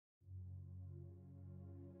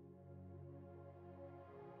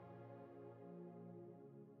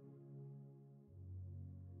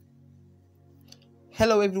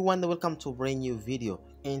Hello everyone and welcome to a brand new video.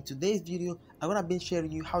 In today's video I'm gonna be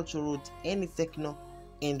sharing you how to root any Techno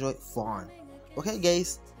Android phone. Okay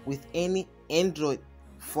guys, with any Android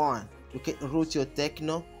phone you can root your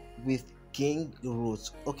Techno with Kingroot.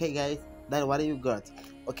 Okay guys, that's what you got.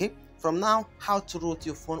 Okay, from now, how to root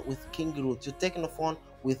your phone with Kingroot, your Techno phone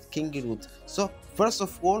with Kingroot. So first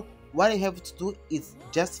of all, what you have to do is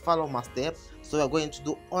just follow my steps. So we're going to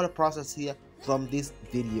do all the process here from this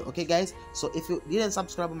video. Okay guys, so if you didn't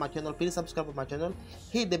subscribe to my channel, please subscribe to my channel,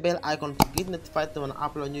 hit the bell icon to get notified when I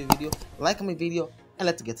upload a new video, like my video, and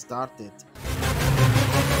let's get started.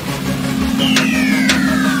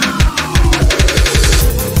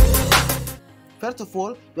 First of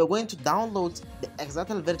all, we're going to download the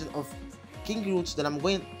exact version of Kingroot that I'm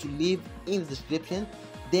going to leave in the description.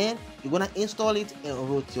 Then you're gonna install it and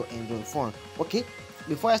root your Android phone. Okay,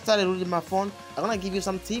 before I start rooting my phone, I'm gonna give you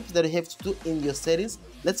some tips that you have to do in your settings.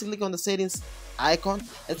 Let's click on the settings icon.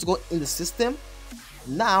 Let's go in the system.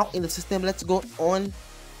 Now in the system, let's go on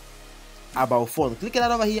about phone. Click it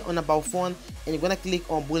out over here on about phone, and you're gonna click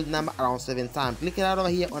on build number around 7 times. Click it out over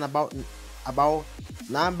here on about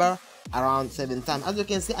number around 7 times. As you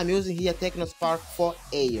can see, I'm using here Techno Spark 4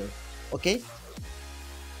 Air. Okay,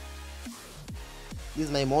 this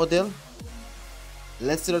is my model.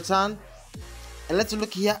 Let's return and let's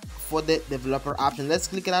look here for the developer option. Let's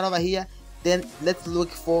click it out over here. Then let's look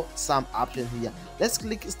for some option here. Let's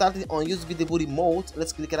click starting on USB debug mode.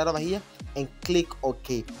 Let's click it out over here and click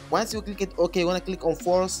OK. Once you click it OK, you're gonna click on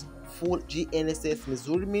force full GNSS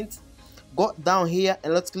measurement. Go down here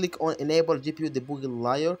and let's click on enable GPU debug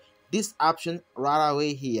layer. This option right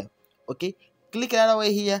away here. Okay, click it right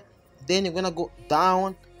away here. Then you're gonna go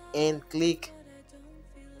down and click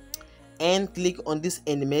on these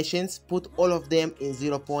animations. Put all of them in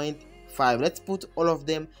 0.5. Let's put all of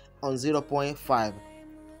them on 0.5.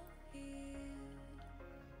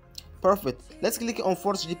 Perfect. Let's click on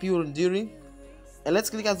force GPU enduring, and let's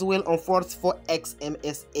click as well on force for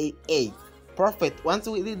XMSAA. Perfect. Once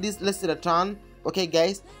we did this, let's return. Okay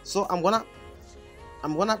guys, so I'm gonna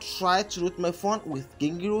try to root my phone with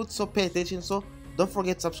Kingroot, so pay attention. So don't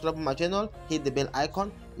forget to subscribe to my channel, hit the bell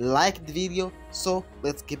icon, like the video. So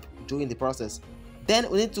let's keep doing the process. Then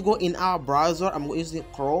we need to go in our browser. I'm using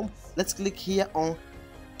Chrome. Let's click here on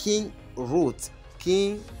Kingroot.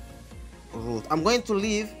 I'm going to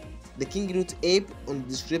leave the Kingroot app on the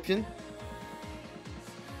description.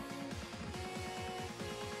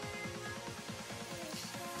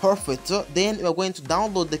 Perfect. So then we're going to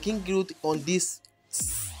download the Kingroot on this.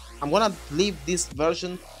 I'm gonna leave this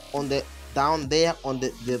version on the down there on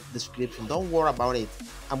the description. Don't worry about it.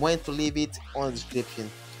 I'm going to leave it on the description.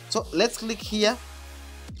 So let's click here.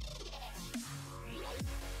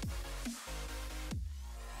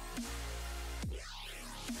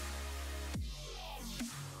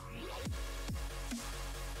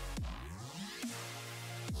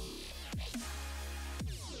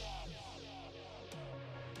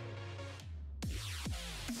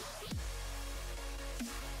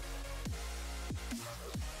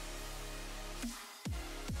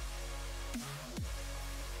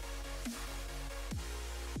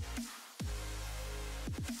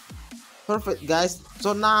 Perfect guys,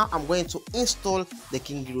 so now I'm going to install the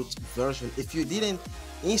Kingroot version. If you didn't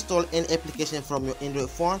install any application from your Android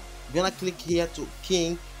phone, you're gonna click here to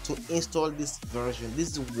King to install this version.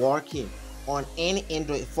 This is working on any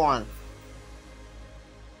Android phone.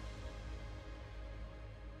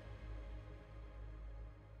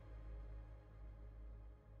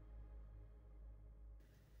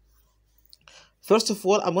 First of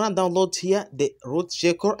all, I'm gonna download here the root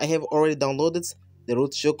checker. I have already downloaded the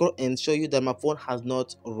root checker and show you that my phone has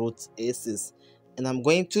not root ACESS, and I'm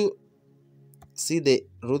going to see the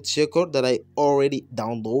root checker that I already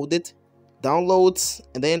downloaded. Downloads,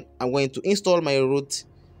 and then I'm going to install my root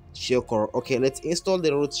checker. Okay, let's install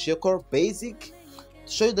the root checker basic.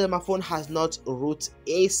 Show you that my phone has not root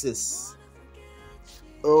ACESS.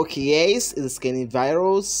 Okay, is scanning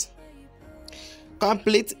virus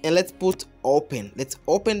complete, and let's put open. Let's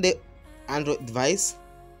open the Android device.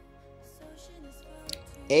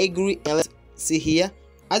 Agree, and let's see here.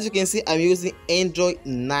 As you can see, I'm using Android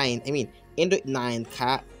 9. Android 9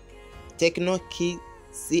 Techno key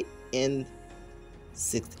CN6.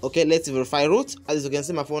 Okay, let's verify root. As you can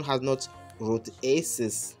see, my phone has not root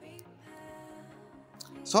ACESS.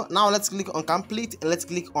 So now let's click on complete and let's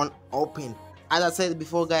click on open. As I said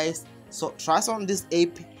before guys, so try on this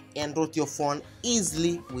app and root your phone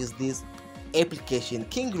easily with this application.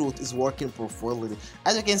 Kingroot is working perfectly.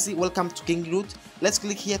 As you can see, welcome to Kingroot. Let's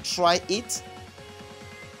click here, try it.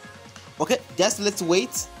 Okay, just let's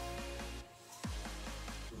wait.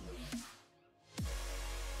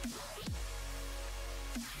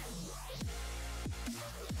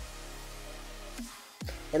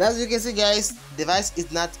 And as you can see guys, device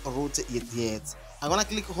is not rooted yet. I'm gonna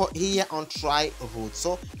click here on try root.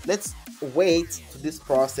 So let's wait to this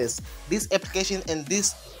process. This application and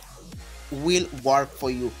this will work for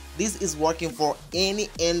you. This is working for any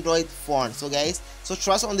Android phone. So guys, so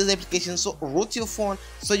trust on this application. So root your phone.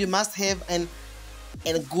 So you must have a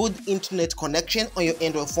good internet connection on your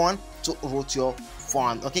Android phone to root your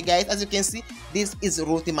phone. Okay guys, as you can see, this is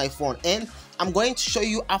rooting my phone, and I'm going to show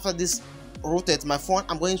you after this rooted my phone.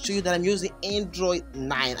 I'm going to show you that I'm using Android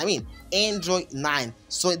 9. Android 9.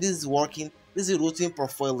 So this is working. This is rooting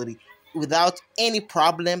perfectly without any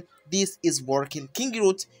problem. This is working.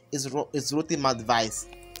 Kingroot is rooting my device.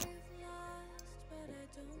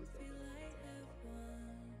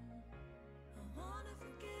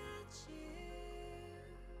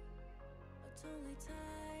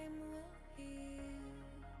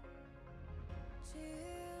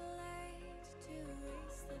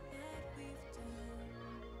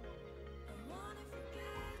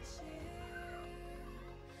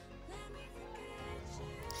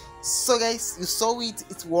 So guys, you saw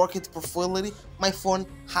it's working perfectly. My phone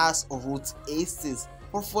has root ACESS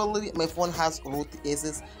perfectly. My phone has root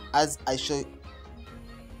ACESS as I show you.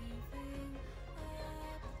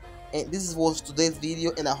 And this was today's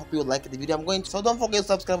video, and I hope you like the video. So don't forget to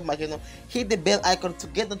subscribe to my channel, hit the bell icon to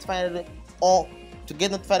get notified, or to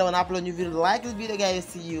get notified when I upload a new video. Like this video guys.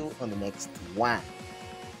 See you on the next one.